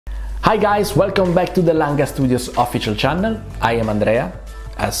Hi guys, welcome back to the Langa Studios official channel. I am Andrea.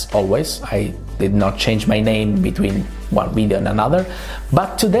 As always, I did not change my name between one video and another,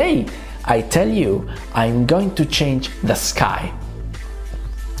 but today I tell you I'm going to change the sky,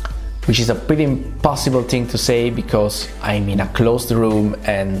 which is a pretty impossible thing to say because I'm in a closed room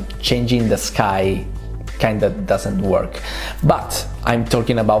and changing the sky kinda doesn't work. But I'm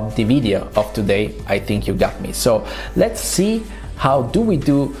talking about the video of today. I think you got me. So let's see how do we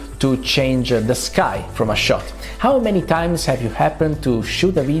do to change the sky from a shot. How many times have you happened to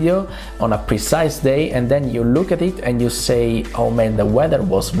shoot a video on a precise day and then you look at it and you say, oh man, the weather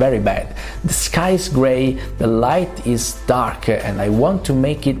was very bad. The sky is gray, the light is dark and I want to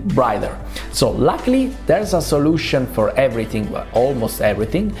make it brighter. So luckily there's a solution for everything, well, almost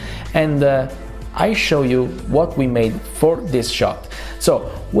everything, and I show you what we made for this shot. So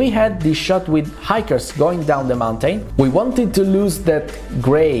we had this shot with hikers going down the mountain. We wanted to lose that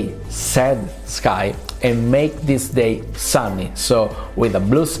gray, sad sky and make this day sunny. So with a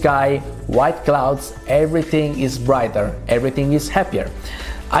blue sky, white clouds, everything is brighter, everything is happier.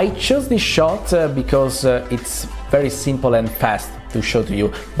 I chose this shot because it's very simple and fast to show to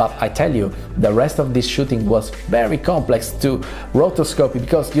you, but I tell you, the rest of this shooting was very complex to rotoscopy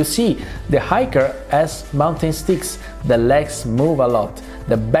because you see the hiker has mountain sticks, the legs move a lot,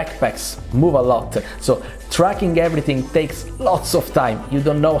 the backpacks move a lot, so tracking everything takes lots of time, you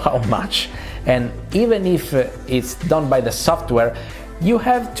don't know how much. And even if it's done by the software, you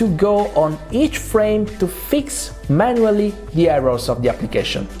have to go on each frame to fix manually the errors of the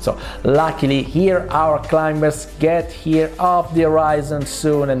application. So luckily here our climbers get here off the horizon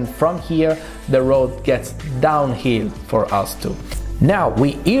soon, and from here the road gets downhill for us too. Now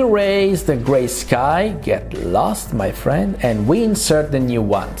we erase the gray sky, get lost my friend, and we insert the new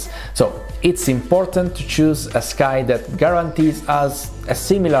ones. So it's important to choose a sky that guarantees us a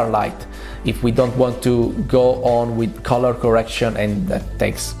similar light if we don't want to go on with color correction, and that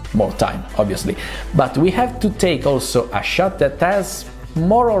takes more time obviously. But we have to take also a shot that has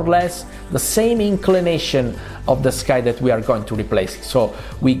more or less the same inclination of the sky that we are going to replace, so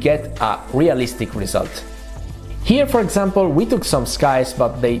we get a realistic result. Here, for example, we took some skies,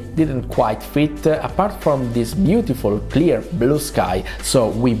 but they didn't quite fit, apart from this beautiful clear blue sky, so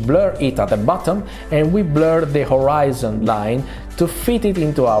we blur it at the bottom and we blur the horizon line to fit it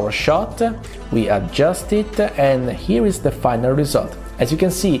into our shot. We adjust it and here is the final result. As you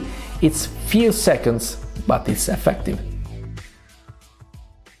can see, it's few seconds, but it's effective.